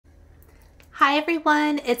Hi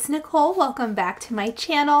everyone, it's Nicole. Welcome back to my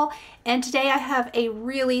channel, and today I have a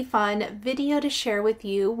really fun video to share with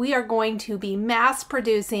you. We are going to be mass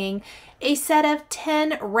producing a set of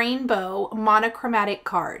 10 rainbow monochromatic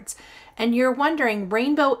cards. And you're wondering,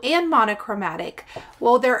 rainbow and monochromatic?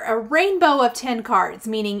 Well, they're a rainbow of 10 cards,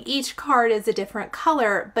 meaning each card is a different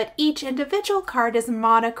color, but each individual card is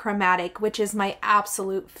monochromatic, which is my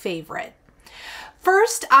absolute favorite.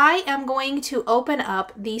 First, I am going to open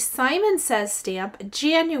up the Simon Says stamp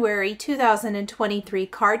January 2023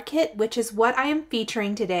 card kit, which is what I am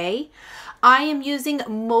featuring today. I am using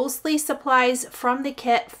mostly supplies from the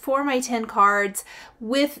kit for my 10 cards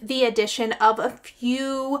with the addition of a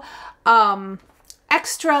few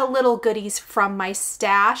extra little goodies from my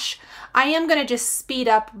stash. I am going to just speed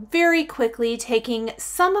up very quickly, taking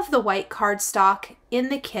some of the white cardstock in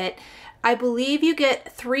the kit. I believe you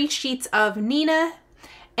get 3 sheets of Nina,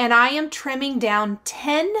 and I am trimming down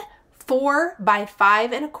 10 4 by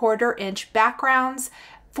 5 1/4 inch backgrounds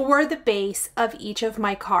for the base of each of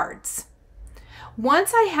my cards.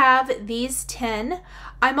 Once I have these 10,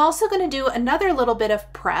 I'm also going to do another little bit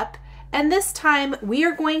of prep, and this time we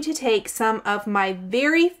are going to take some of my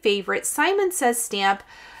very favorite Simon Says stamp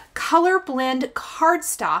color blend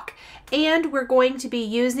cardstock, and we're going to be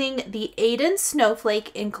using the AIDAN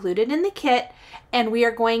snowflake included in the kit, and we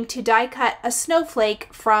are going to die cut a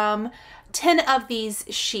snowflake from 10 of these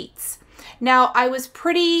sheets. Now, I was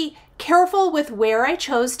pretty careful with where I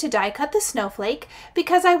chose to die cut the snowflake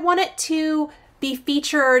because I want it to be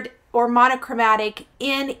featured or monochromatic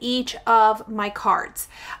in each of my cards.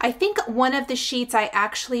 I think one of the sheets I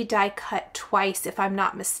actually die cut twice, if I'm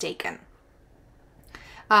not mistaken.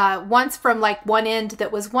 Once from like one end that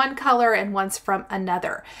was one color and once from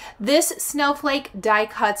another. This snowflake die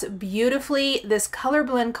cuts beautifully. This color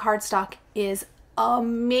blend cardstock is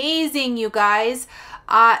amazing, you guys.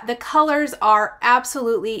 The colors are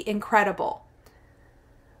absolutely incredible.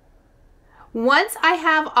 Once I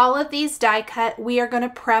have all of these die cut, we are going to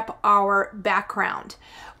prep our background.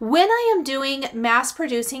 When I am doing mass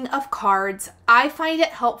producing of cards, I find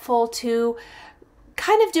it helpful to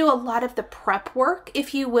kind of do a lot of the prep work,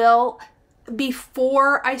 if you will,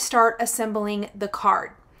 before I start assembling the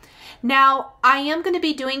card. Now, I am going to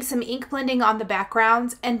be doing some ink blending on the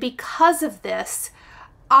backgrounds, and because of this,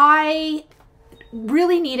 I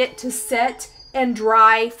really need it to sit and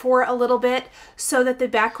dry for a little bit so that the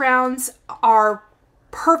backgrounds are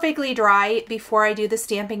perfectly dry before I do the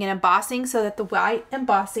stamping and embossing, so that the white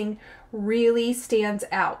embossing really stands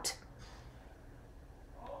out.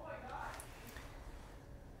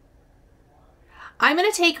 I'm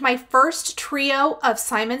going to take my first trio of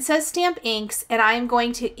Simon Says stamp inks, and I am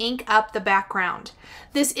going to ink up the background.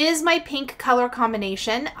 This is my pink color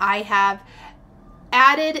combination. I have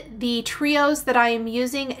added the trios that I am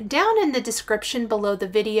using down in the description below the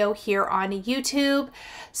video here on YouTube.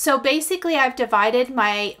 So basically I've divided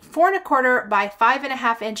my 4 1/4 by 5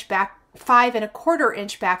 1/2 inch 5 1/4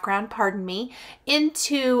 inch background, pardon me,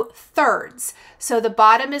 into thirds. So the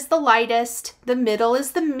bottom is the lightest, the middle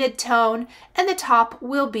is the mid-tone, and the top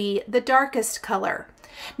will be the darkest color.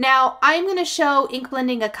 Now, I'm going to show ink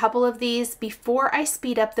blending a couple of these before I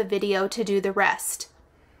speed up the video to do the rest.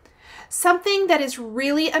 Something that is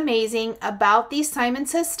really amazing about these Simon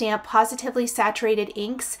Says stamp positively saturated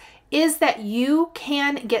inks is that you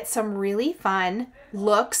can get some really fun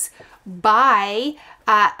looks by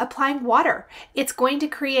applying water. It's going to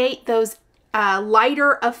create those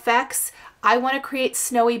lighter effects. I want to create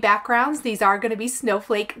snowy backgrounds. These are going to be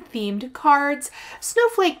snowflake themed cards,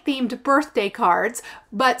 snowflake themed birthday cards,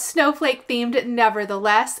 but snowflake themed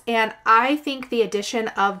nevertheless. And I think the addition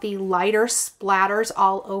of the lighter splatters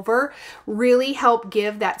all over really help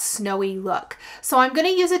give that snowy look. So I'm going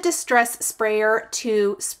to use a distress sprayer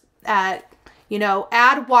to you know,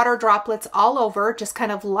 add water droplets all over, just kind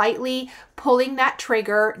of lightly pulling that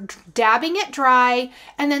trigger, dabbing it dry,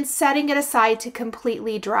 and then setting it aside to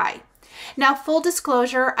completely dry. Now, full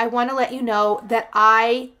disclosure, I want to let you know that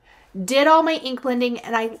I did all my ink blending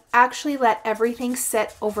and I actually let everything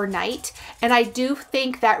sit overnight, and I do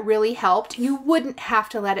think that really helped. You wouldn't have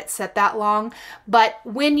to let it sit that long, but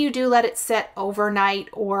when you do let it sit overnight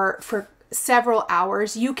or for several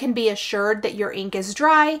hours, you can be assured that your ink is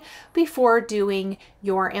dry before doing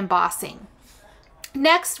your embossing.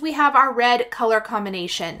 Next, we have our red color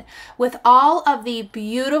combination with all of the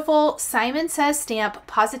beautiful Simon Says stamp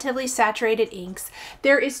positively saturated inks.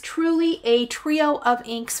 There is truly a trio of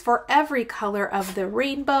inks for every color of the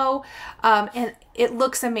rainbow, and it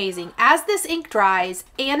looks amazing. As this ink dries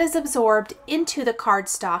and is absorbed into the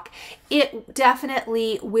cardstock, it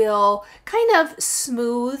definitely will kind of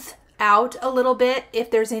smooth out a little bit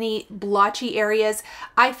if there's any blotchy areas.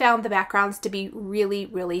 I found the backgrounds to be really,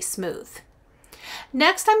 really smooth.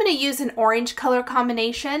 Next, I'm going to use an orange color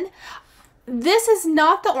combination. This is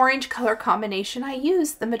not the orange color combination I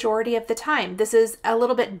use the majority of the time. This is a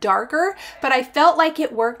little bit darker, but I felt like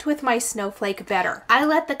it worked with my snowflake better. I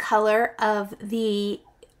let the color of the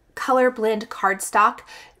color blend cardstock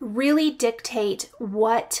really dictate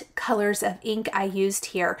what colors of ink I used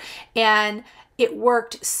here, and it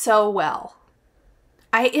worked so well.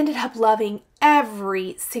 I ended up loving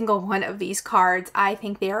every single one of these cards. I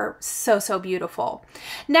think they are so, so beautiful.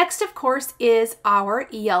 Next, of course, is our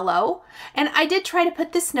yellow. And I did try to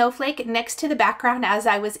put the snowflake next to the background as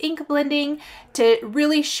I was ink blending to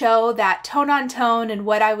really show that tone on tone and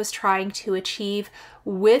what I was trying to achieve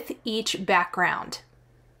with each background.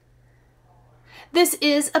 This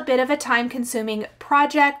is a bit of a time-consuming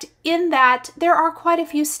project in that there are quite a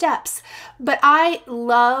few steps, but I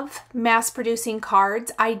love mass-producing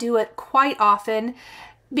cards. I do it quite often.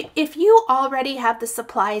 If you already have the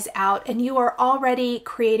supplies out and you are already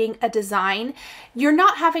creating a design, you're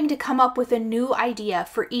not having to come up with a new idea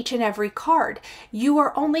for each and every card. You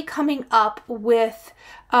are only coming up with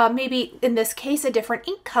maybe in this case a different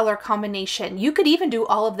ink color combination. You could even do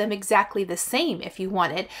all of them exactly the same if you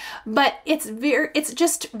wanted, but it's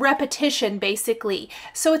just repetition basically.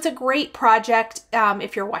 So it's a great project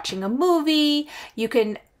if you're watching a movie. You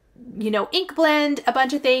can ink blend a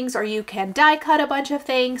bunch of things, or you can die cut a bunch of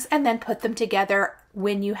things and then put them together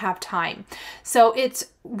when you have time. So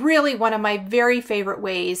it's really one of my very favorite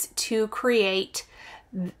ways to create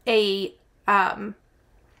a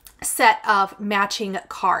set of matching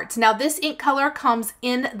cards. Now this ink color comes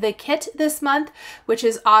in the kit this month, which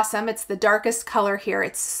is awesome. It's the darkest color here.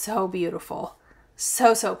 It's so beautiful.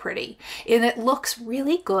 So, so pretty. And it looks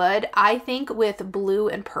really good, I think, with blue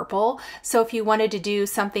and purple. So if you wanted to do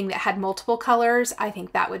something that had multiple colors, I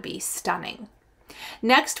think that would be stunning.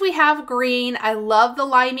 Next we have green. I love the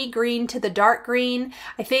limey green to the dark green.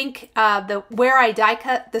 I think where I die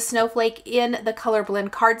cut the snowflake in the color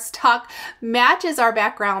blend cardstock matches our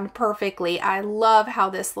background perfectly. I love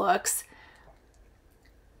how this looks.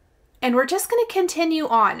 And we're just going to continue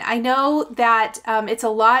on. I know that it's a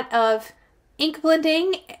lot of ink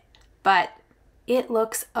blending, but it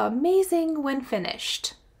looks amazing when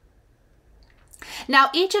finished. Now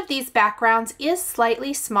each of these backgrounds is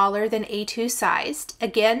slightly smaller than A2 sized.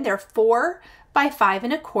 Again, they're 4 by 5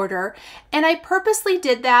 1/4, and I purposely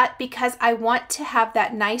did that because I want to have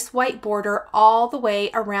that nice white border all the way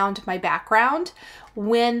around my background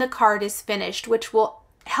when the card is finished, which will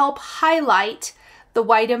help highlight the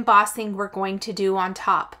white embossing we're going to do on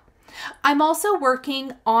top. I'm also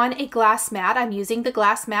working on a glass mat. I'm using the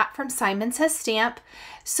glass mat from Simon Says Stamp,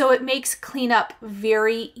 so it makes cleanup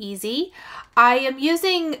very easy. I am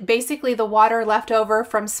using basically the water left over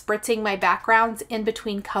from spritzing my backgrounds in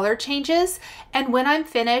between color changes, and when I'm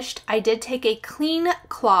finished, I did take a clean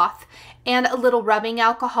cloth and a little rubbing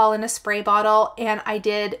alcohol in a spray bottle, and I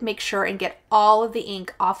did make sure and get all of the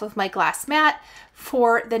ink off of my glass mat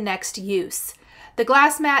for the next use. The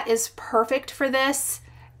glass mat is perfect for this,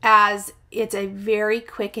 as it's a very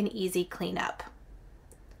quick and easy cleanup.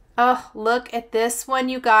 Oh, look at this one,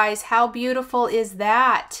 you guys. How beautiful is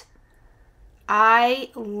that? I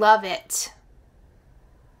love it.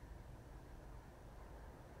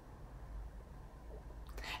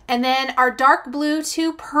 And then our dark blue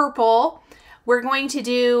to purple, we're going to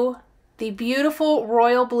do the beautiful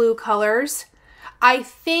royal blue colors. I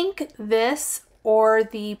think this or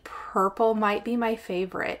the purple might be my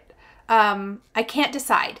favorite. I can't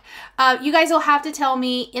decide. You guys will have to tell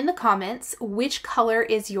me in the comments which color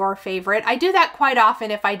is your favorite. I do that quite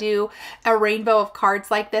often if I do a rainbow of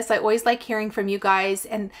cards like this. I always like hearing from you guys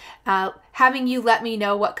and having you let me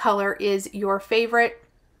know what color is your favorite.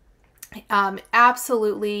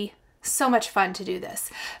 Absolutely so much fun to do this.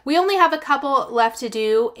 We only have a couple left to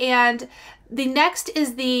do, and the next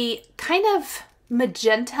is the kind of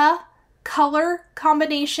magenta color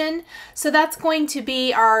combination. So that's going to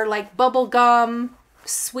be our like bubble gum,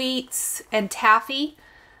 sweets, and taffy.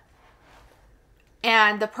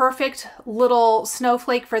 And the perfect little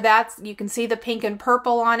snowflake for that, you can see the pink and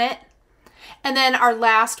purple on it. And then our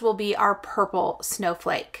last will be our purple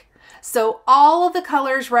snowflake. So all of the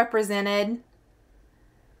colors represented.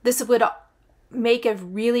 This would make a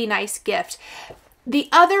really nice gift. The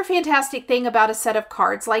other fantastic thing about a set of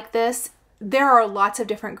cards like this, there are lots of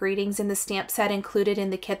different greetings in the stamp set included in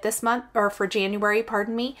the kit this month, or for January,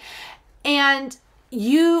 pardon me. And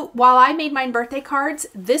while I made mine birthday cards,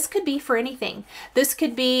 this could be for anything. This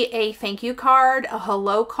could be a thank you card, a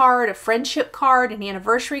hello card, a friendship card, an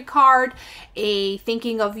anniversary card, a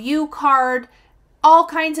thinking of you card, all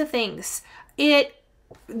kinds of things.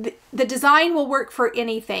 The design will work for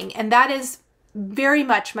anything, and that is very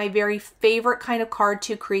much my very favorite kind of card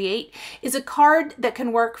to create, is a card that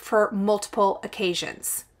can work for multiple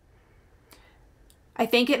occasions. I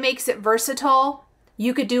think it makes it versatile.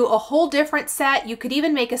 You could do a whole different set. You could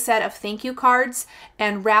even make a set of thank you cards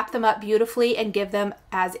and wrap them up beautifully and give them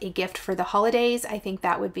as a gift for the holidays. I think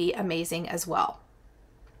that would be amazing as well.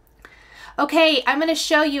 Okay, I'm going to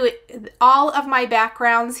show you all of my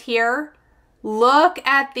backgrounds here. Look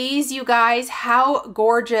at these, you guys. How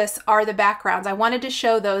gorgeous are the backgrounds? I wanted to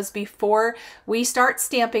show those before we start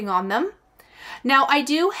stamping on them. Now, I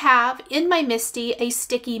do have in my MISTI a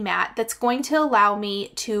sticky mat that's going to allow me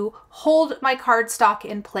to hold my cardstock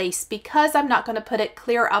in place because I'm not going to put it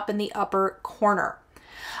clear up in the upper corner.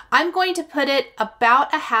 I'm going to put it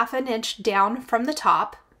about a ½ an inch down from the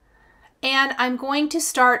top, and I'm going to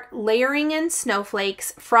start layering in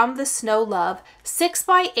snowflakes from the Snow Love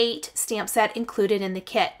 6x8 stamp set included in the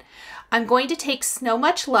kit. I'm going to take So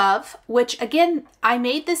Much Love, which again, I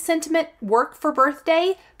made this sentiment work for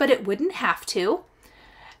birthday, but it wouldn't have to.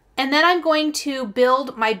 And then I'm going to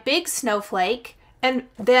build my big snowflake and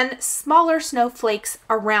then smaller snowflakes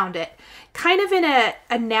around it, kind of in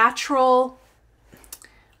a natural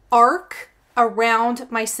arc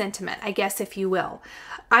around my sentiment, I guess, if you will.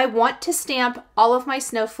 I want to stamp all of my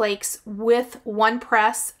snowflakes with one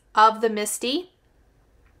press of the MISTI,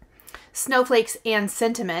 snowflakes and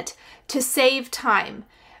sentiment, to save time.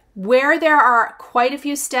 Where there are quite a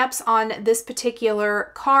few steps on this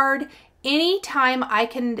particular card, anytime I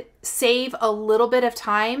can save a little bit of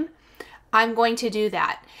time, I'm going to do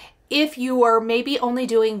that. If you are maybe only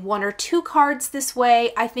doing 1 or 2 cards this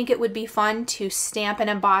way, I think it would be fun to stamp and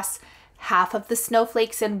emboss half of the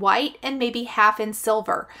snowflakes in white and maybe half in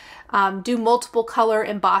silver. Do multiple color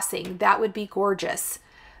embossing. That would be gorgeous.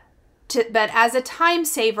 But as a time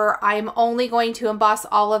saver, I'm only going to emboss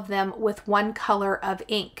all of them with 1 color of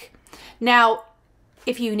ink. Now,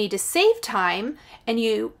 if you need to save time, and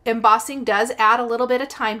embossing does add a little bit of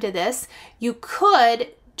time to this, you could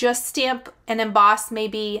just stamp and emboss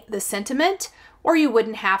maybe the sentiment, or you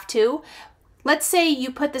wouldn't have to. Let's say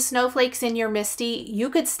you put the snowflakes in your MISTI, you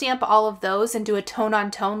could stamp all of those and do a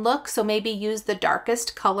tone-on-tone look, so maybe use the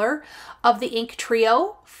darkest color of the ink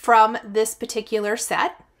trio from this particular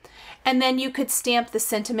set, and then you could stamp the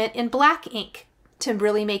sentiment in black ink to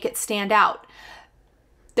really make it stand out.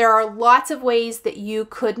 There are lots of ways that you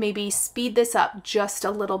could maybe speed this up just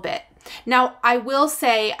a little bit. Now, I will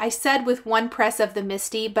say, I said with 1 press of the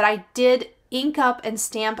MISTI, but I did ink up and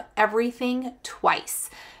stamp everything twice.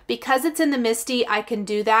 Because it's in the MISTI, I can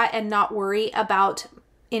do that and not worry about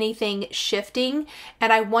anything shifting.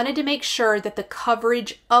 And I wanted to make sure that the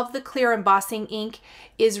coverage of the clear embossing ink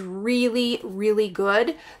is really, really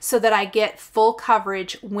good so that I get full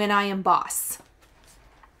coverage when I emboss.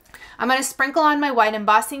 I'm going to sprinkle on my white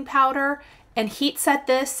embossing powder and heat set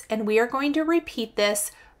this, and we are going to repeat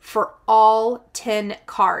this for all 10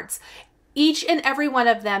 cards. Each and every one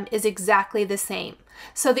of them is exactly the same.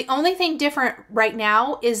 So the only thing different right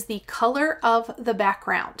now is the color of the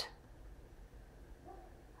background.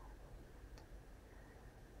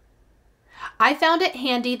 I found it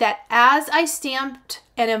handy that as I stamped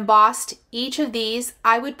and embossed each of these,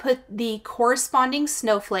 I would put the corresponding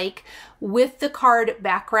snowflake with the card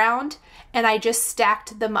background, and I just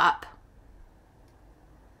stacked them up.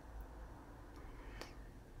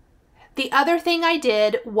 The other thing I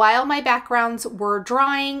did while my backgrounds were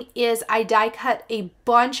drying is I die cut a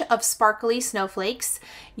bunch of sparkly snowflakes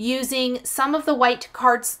using some of the white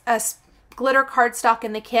glitter cardstock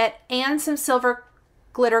in the kit and some silver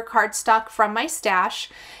glitter cardstock from my stash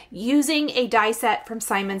using a die set from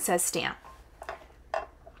Simon Says Stamp.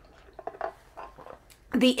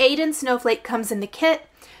 The AIDAN snowflake comes in the kit,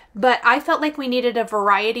 but I felt like we needed a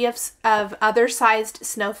variety of other sized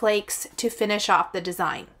snowflakes to finish off the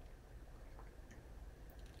design.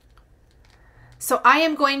 So I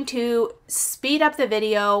am going to speed up the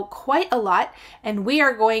video quite a lot, and we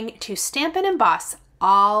are going to stamp and emboss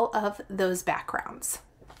all of those backgrounds.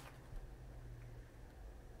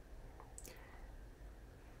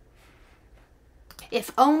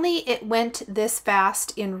 If only it went this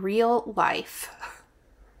fast in real life.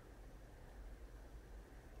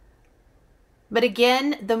 But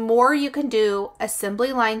again, the more you can do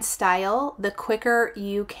assembly line style, the quicker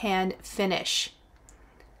you can finish.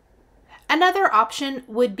 Another option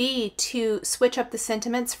would be to switch up the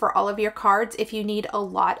sentiments for all of your cards if you need a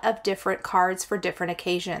lot of different cards for different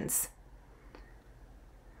occasions.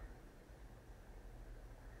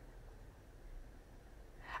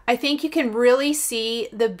 I think you can really see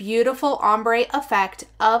the beautiful ombre effect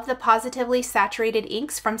of the Pawsitively saturated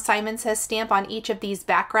inks from Simon Says Stamp on each of these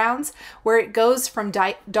backgrounds, where it goes from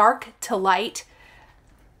dark to light.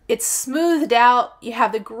 It's smoothed out. You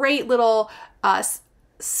have the great little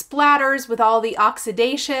splatters with all the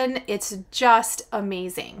oxidation. It's just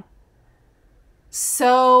amazing.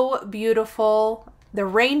 So beautiful. The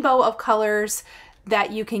rainbow of colors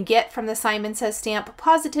that you can get from the Simon Says Stamp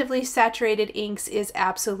Pawsitively saturated inks is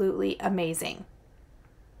absolutely amazing.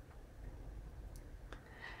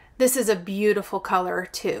 This is a beautiful color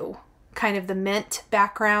too. Kind of the mint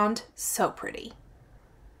background, so pretty.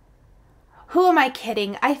 Who am I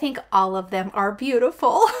kidding? I think all of them are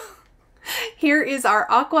beautiful. Here is our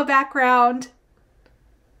aqua background.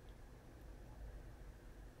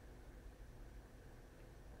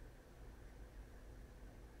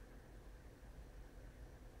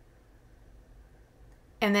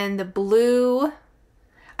 And then the blue.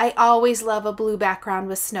 I always love a blue background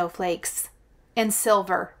with snowflakes and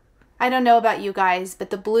silver. I don't know about you guys,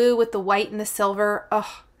 but the blue with the white and the silver,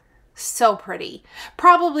 oh, so pretty.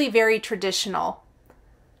 Probably very traditional.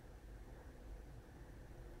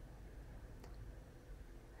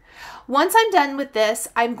 Once I'm done with this,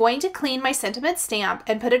 I'm going to clean my sentiment stamp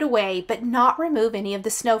and put it away, but not remove any of the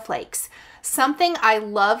snowflakes. Something I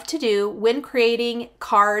love to do when creating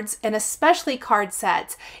cards, and especially card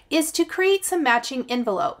sets, is to create some matching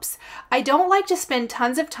envelopes. I don't like to spend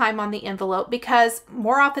tons of time on the envelope because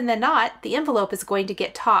more often than not, the envelope is going to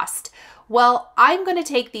get tossed. Well, I'm going to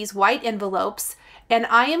take these white envelopes and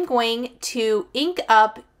I am going to ink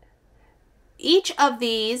up each of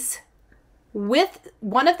these with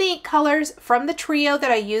one of the ink colors from the trio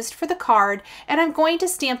that I used for the card, and I'm going to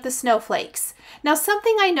stamp the snowflakes. Now,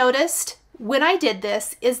 something I noticed when I did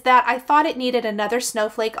this is that I thought it needed another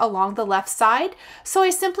snowflake along the left side, so I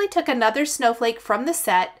simply took another snowflake from the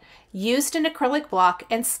set, used an acrylic block,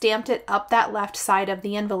 and stamped it up that left side of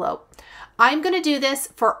the envelope. I'm going to do this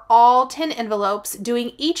for all 10 envelopes,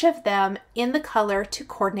 doing each of them in the color to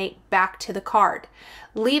coordinate back to the card.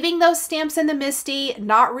 Leaving those stamps in the MISTI,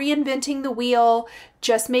 not reinventing the wheel,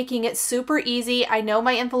 just making it super easy. I know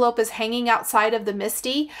my envelope is hanging outside of the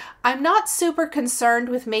MISTI. I'm not super concerned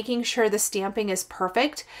with making sure the stamping is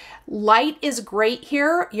perfect. Light is great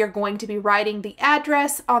here. You're going to be writing the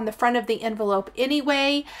address on the front of the envelope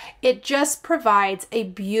anyway. It just provides a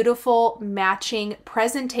beautiful matching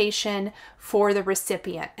presentation for the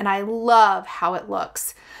recipient, and I love how it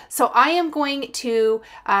looks. So I am going to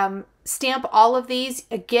stamp all of these.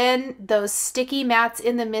 Again, those sticky mats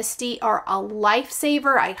in the MISTI are a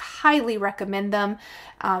lifesaver. I highly recommend them.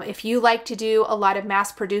 If you like to do a lot of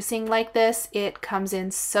mass producing like this, it comes in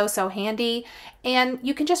so handy, and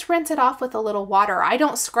you can just rinse it off with a little water. I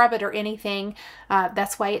don't scrub it or anything.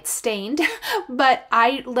 That's why it's stained, but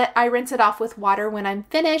I rinse it off with water when I'm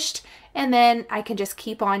finished, and then I can just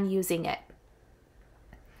keep on using it.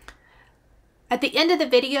 At the end of the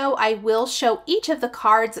video, I will show each of the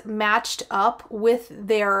cards matched up with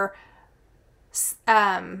their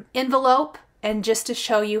envelope, and just to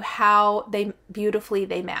show you how beautifully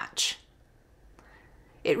they match.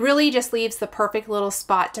 It really just leaves the perfect little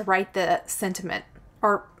spot to write the sentiment,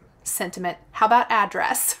 how about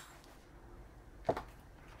address?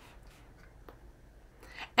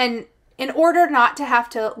 And in order not to have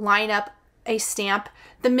to line up a stamp,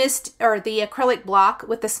 the acrylic block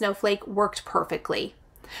with the snowflake worked perfectly.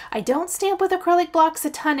 I don't stamp with acrylic blocks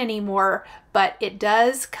a ton anymore, but it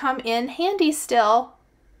does come in handy still.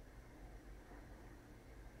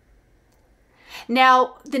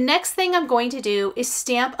 Now, the next thing I'm going to do is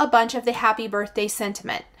stamp a bunch of the happy birthday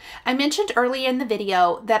sentiment. I mentioned earlier in the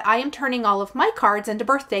video that I am turning all of my cards into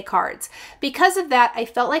birthday cards. Because of that, I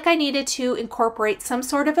felt like I needed to incorporate some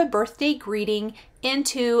sort of a birthday greeting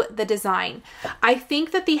into the design. I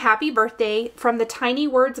think that the happy birthday from the Tiny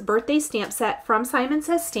Words birthday stamp set from Simon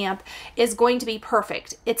Says Stamp is going to be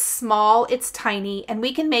perfect. It's small, it's tiny, and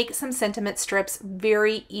we can make some sentiment strips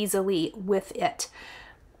very easily with it.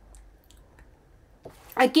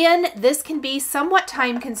 Again, this can be somewhat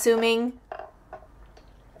time consuming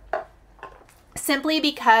simply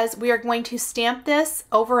because we are going to stamp this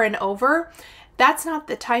over and over. That's not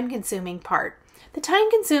the time consuming part. The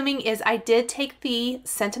time consuming is I did take the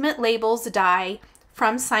sentiment labels die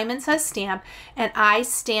from Simon Says Stamp, and I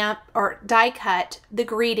stamp or die cut the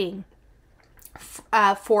greeting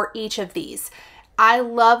for each of these. I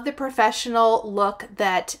love the professional look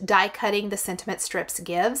that die cutting the sentiment strips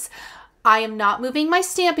gives. I am not moving my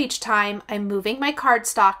stamp each time. I'm moving my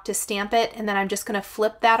cardstock to stamp it, and then I'm just going to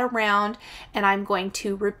flip that around, and I'm going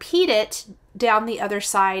to repeat it down the other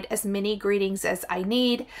side as many greetings as I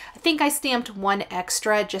need. I think I stamped one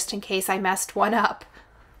extra just in case I messed one up.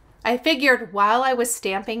 I figured while I was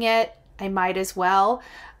stamping it, I might as well.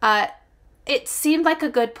 It seemed like a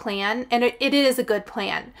good plan, and it is a good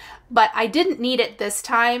plan, but I didn't need it this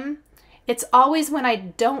time. It's always when I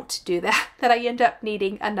don't do that that I end up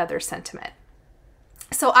needing another sentiment.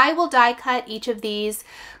 So I will die cut each of these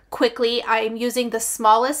quickly. I'm using the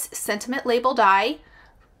smallest sentiment label die,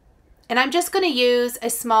 and I'm just going to use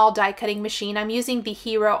a small die cutting machine. I'm using the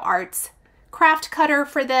Hero Arts craft cutter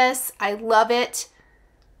for this. I love it.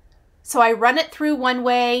 So I run it through one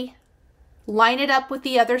way, line it up with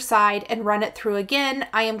the other side, and run it through again.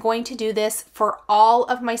 I am going to do this for all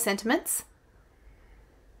of my sentiments.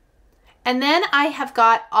 And then I have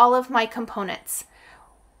got all of my components.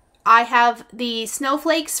 I have the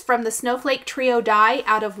snowflakes from the Snowflake Trio die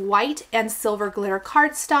out of white and silver glitter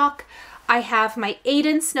cardstock. I have my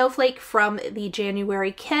AIDAN snowflake from the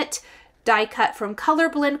January kit, die cut from Color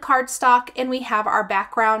Blend cardstock, and we have our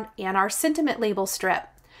background and our sentiment label strip.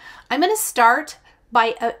 I'm going to start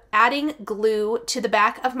by adding glue to the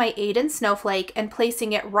back of my AIDAN snowflake and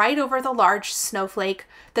placing it right over the large snowflake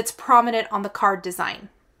that's prominent on the card design.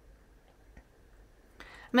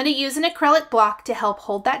 I'm going to use an acrylic block to help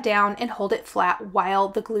hold that down and hold it flat while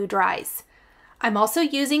the glue dries. I'm also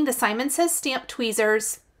using the Simon Says stamp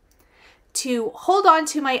tweezers to hold on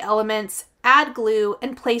to my elements, add glue,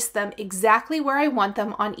 and place them exactly where I want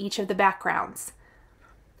them on each of the backgrounds.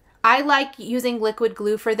 I like using liquid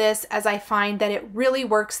glue for this as I find that it really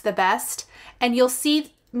works the best, and you'll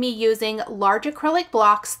see me using large acrylic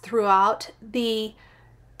blocks throughout the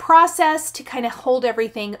process to kind of hold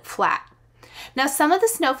everything flat. Now, some of the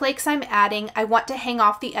snowflakes I'm adding, I want to hang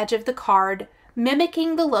off the edge of the card,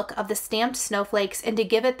 mimicking the look of the stamped snowflakes and to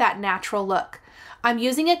give it that natural look. I'm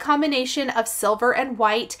using a combination of silver and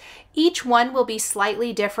white. Each one will be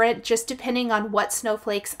slightly different just depending on what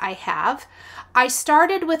snowflakes I have. I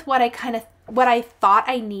started with what I thought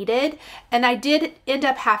I needed, and I did end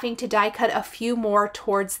up having to die cut a few more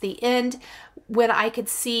towards the end when I could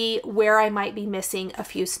see where I might be missing a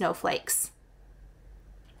few snowflakes.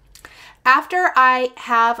 After I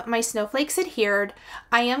have my snowflakes adhered,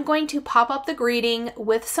 I am going to pop up the greeting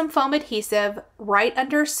with some foam adhesive right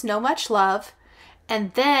under Snow Much Love,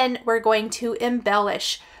 and then we're going to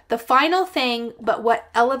embellish. The final thing, but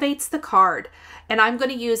what elevates the card, and I'm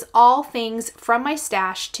going to use all things from my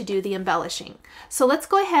stash to do the embellishing. So let's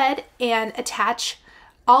go ahead and attach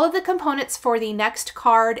all of the components for the next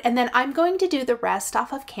card, and then I'm going to do the rest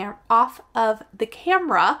off of the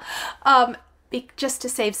camera. Just to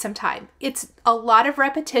save some time. It's a lot of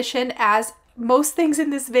repetition, as most things in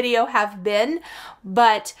this video have been,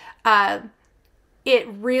 but it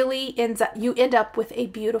really you end up with a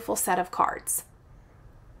beautiful set of cards.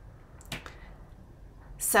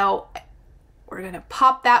 So we're going to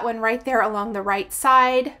pop that one right there along the right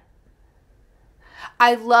side.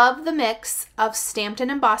 I love the mix of stamped and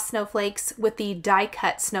embossed snowflakes with the die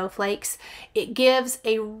cut snowflakes. It gives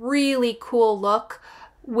a really cool look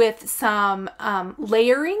with some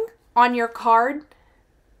layering on your card.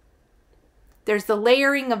 There's the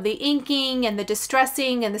layering of the inking and the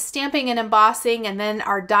distressing and the stamping and embossing, and then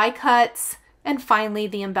our die cuts, and finally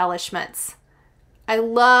the embellishments. I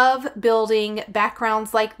love building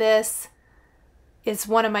backgrounds like this. It's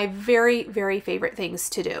one of my very, very favorite things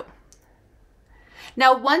to do.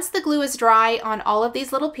 Now, once the glue is dry on all of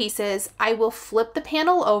these little pieces, I will flip the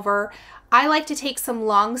panel over. I like to take some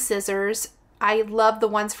long scissors. I love the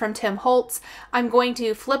ones from Tim Holtz. I'm going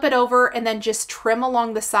to flip it over and then just trim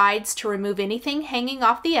along the sides to remove anything hanging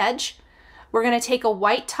off the edge. We're going to take a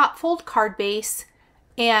white top fold card base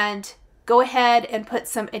and go ahead and put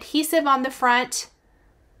some adhesive on the front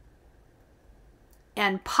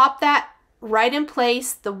and pop that right in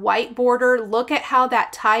place. The white border, look at how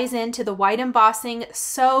that ties into the white embossing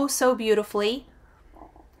so beautifully.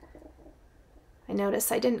 I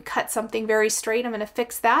notice I didn't cut something very straight. I'm going to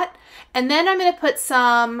fix that. And then I'm going to put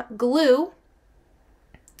some glue,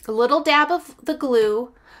 a little dab of the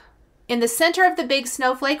glue. In the center of the big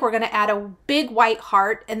snowflake, we're going to add a big white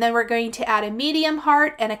heart, and then we're going to add a medium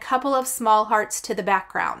heart and a couple of small hearts to the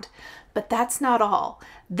background. But that's not all.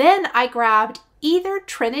 Then I grabbed either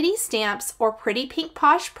Trinity stamps or Pretty Pink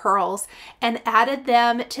Posh pearls and added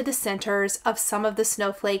them to the centers of some of the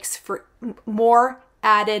snowflakes for more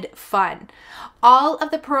added fun. All of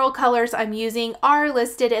the pearl colors I'm using are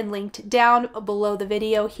listed and linked down below the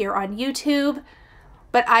video here on YouTube,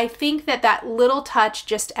 but I think that that little touch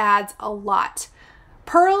just adds a lot.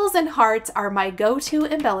 Pearls and hearts are my go-to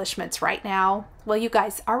embellishments right now. Well, you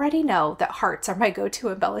guys already know that hearts are my go-to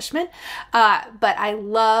embellishment, but I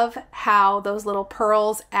love how those little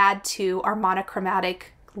pearls add to our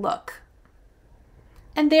monochromatic look.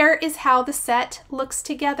 And there is how the set looks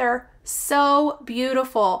together. So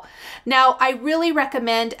beautiful. Now, I really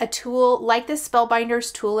recommend a tool like this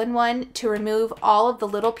Spellbinders Tool-in-One to remove all of the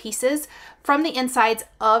little pieces from the insides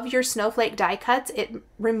of your snowflake die cuts. It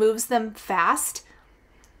removes them fast.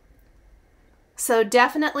 So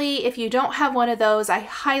definitely, if you don't have one of those, I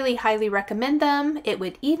highly, highly recommend them. It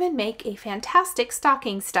would even make a fantastic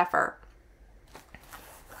stocking stuffer.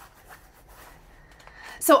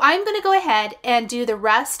 So I'm going to go ahead and do the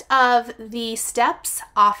rest of the steps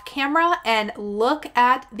off camera and look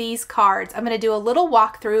at these cards. I'm going to do a little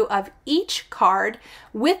walkthrough of each card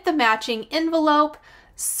with the matching envelope.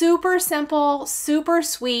 Super simple, super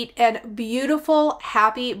sweet, and beautiful,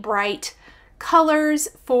 happy, bright colors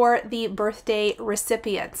for the birthday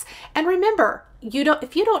recipients. And remember, if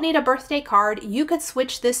you don't need a birthday card, you could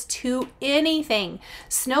switch this to anything.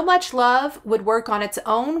 Snow Much Love would work on its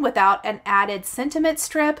own without an added sentiment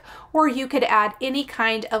strip, or you could add any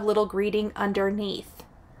kind of little greeting underneath.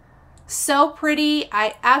 So pretty.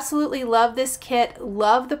 I absolutely love this kit,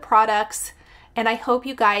 love the products, and I hope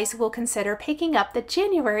you guys will consider picking up the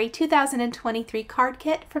January 2023 card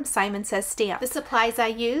kit from Simon Says Stamp. The supplies I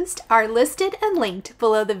used are listed and linked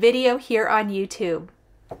below the video here on YouTube.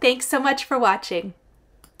 Thanks so much for watching.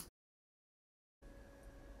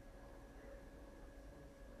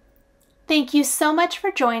 Thank you so much for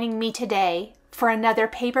joining me today for another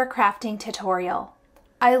paper crafting tutorial.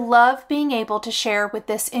 I love being able to share with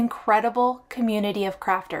this incredible community of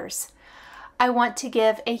crafters. I want to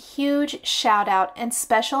give a huge shout out and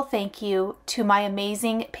special thank you to my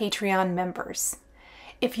amazing Patreon members.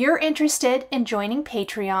 If you're interested in joining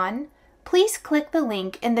Patreon, please click the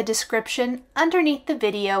link in the description underneath the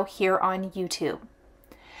video here on YouTube.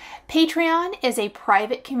 Patreon is a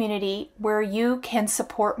private community where you can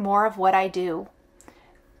support more of what I do.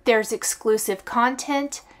 There's exclusive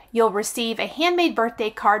content, you'll receive a handmade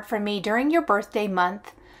birthday card from me during your birthday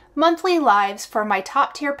month, monthly lives for my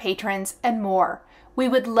top tier patrons, and more. We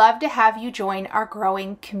would love to have you join our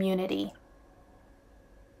growing community.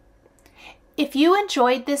 If you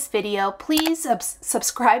enjoyed this video, please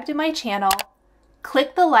subscribe to my channel,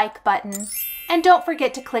 click the like button, and don't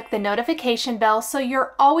forget to click the notification bell so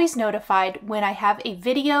you're always notified when I have a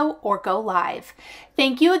video or go live.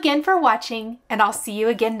 Thank you again for watching, and I'll see you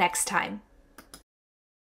again next time.